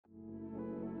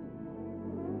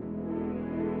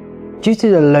Due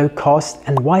to the low cost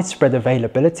and widespread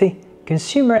availability,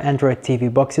 consumer Android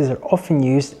TV boxes are often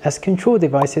used as control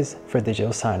devices for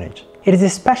digital signage. It is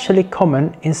especially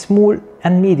common in small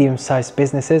and medium-sized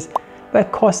businesses where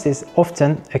cost is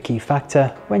often a key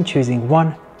factor when choosing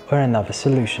one or another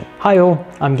solution. Hi all,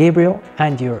 I'm Gabriel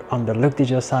and you're on the Look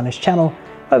Digital Signage channel,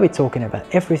 where we're talking about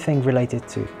everything related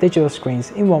to digital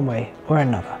screens in one way or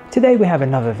another. Today we have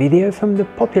another video from the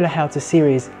popular How To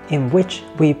series in which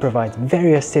we provide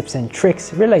various tips and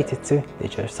tricks related to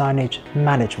digital signage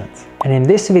management. And in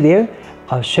this video,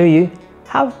 I'll show you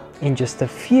how in just a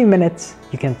few minutes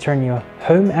you can turn your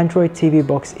home Android TV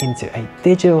box into a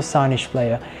digital signage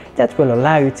player that will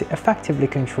allow you to effectively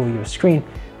control your screen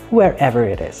wherever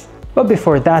it is. But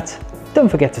before that, don't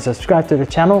forget to subscribe to the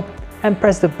channel and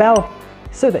press the bell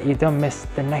so that you don't miss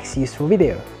the next useful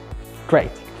video.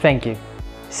 Great, thank you.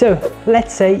 So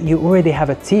let's say you already have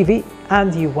a TV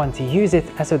and you want to use it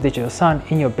as a digital sign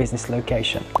in your business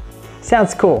location.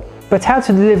 Sounds cool, but how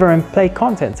to deliver and play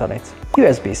content on it?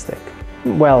 USB stick.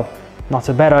 Well, not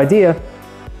a bad idea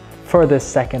for the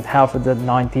second half of the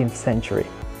 19th century.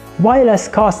 Wireless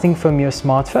casting from your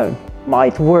smartphone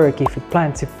might work if you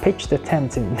plan to pitch the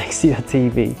tent next to your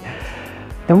TV.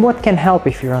 Then what can help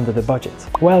if you're under the budget?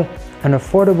 Well, an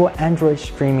affordable Android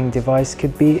streaming device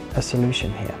could be a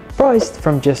solution here. Priced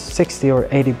from just 60 or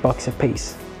 80 bucks a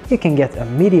piece, you can get a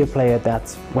media player that,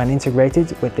 when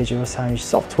integrated with digital signage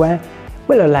software,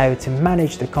 will allow you to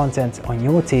manage the content on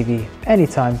your TV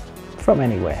anytime from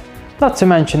anywhere. Not to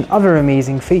mention other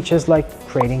amazing features like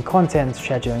creating content,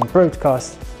 scheduling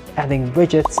broadcasts, adding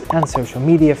widgets and social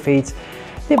media feeds,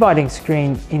 dividing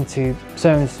screen into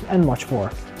zones and much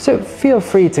more. So feel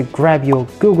free to grab your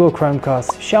Google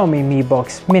Chromecast, Xiaomi Mi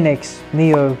Box, Minix,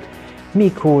 Neo, Mi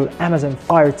Cool, Amazon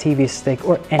Fire TV Stick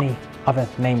or any other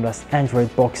nameless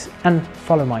Android box and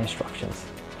follow my instructions.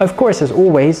 Of course, as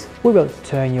always, we will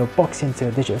turn your box into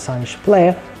a digital signage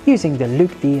player using the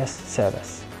Look DS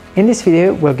service. In this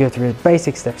video, we'll go through the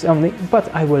basic steps only,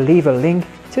 but I will leave a link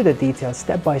to the detailed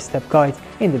step-by-step guide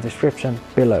in the description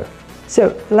below.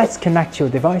 So let's connect your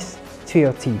device to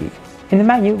your TV. In the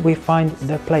menu, we find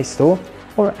the Play Store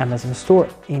or Amazon Store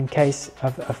in case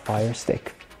of a Fire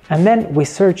Stick. And then we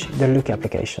search the Look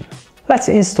application. Let's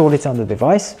install it on the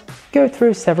device, go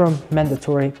through several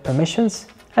mandatory permissions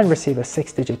and receive a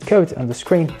 6-digit code on the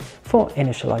screen for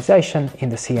initialization in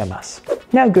the CMS.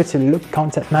 Now go to Look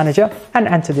Content Manager and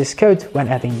enter this code when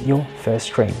adding your first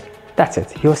screen. That's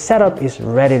it, your setup is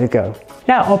ready to go.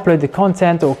 Now upload the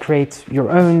content or create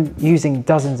your own using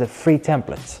dozens of free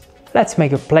templates. Let's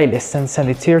make a playlist and send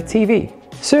it to your TV.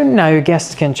 Soon now your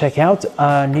guests can check out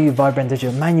a new vibrant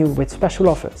digital menu with special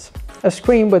offers. A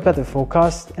screen with better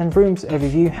forecast and rooms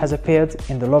overview has appeared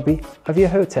in the lobby of your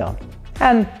hotel.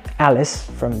 And Alice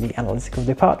from the analytical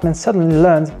department suddenly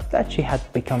learned that she had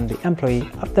become the employee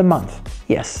of the month.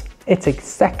 Yes, it's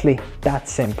exactly that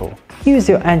simple. Use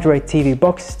your Android TV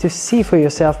box to see for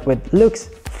yourself with Look's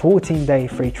 14-day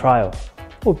free trial,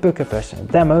 or book a personal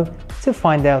demo to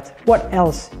find out what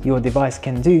else your device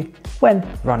can do when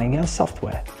running your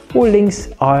software. All links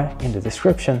are in the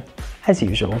description as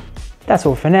usual. That's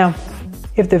all for now.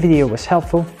 If the video was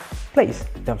helpful, please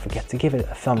don't forget to give it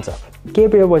a thumbs up.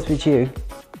 Gabriel was with you.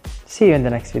 See you in the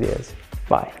next videos.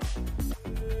 Bye.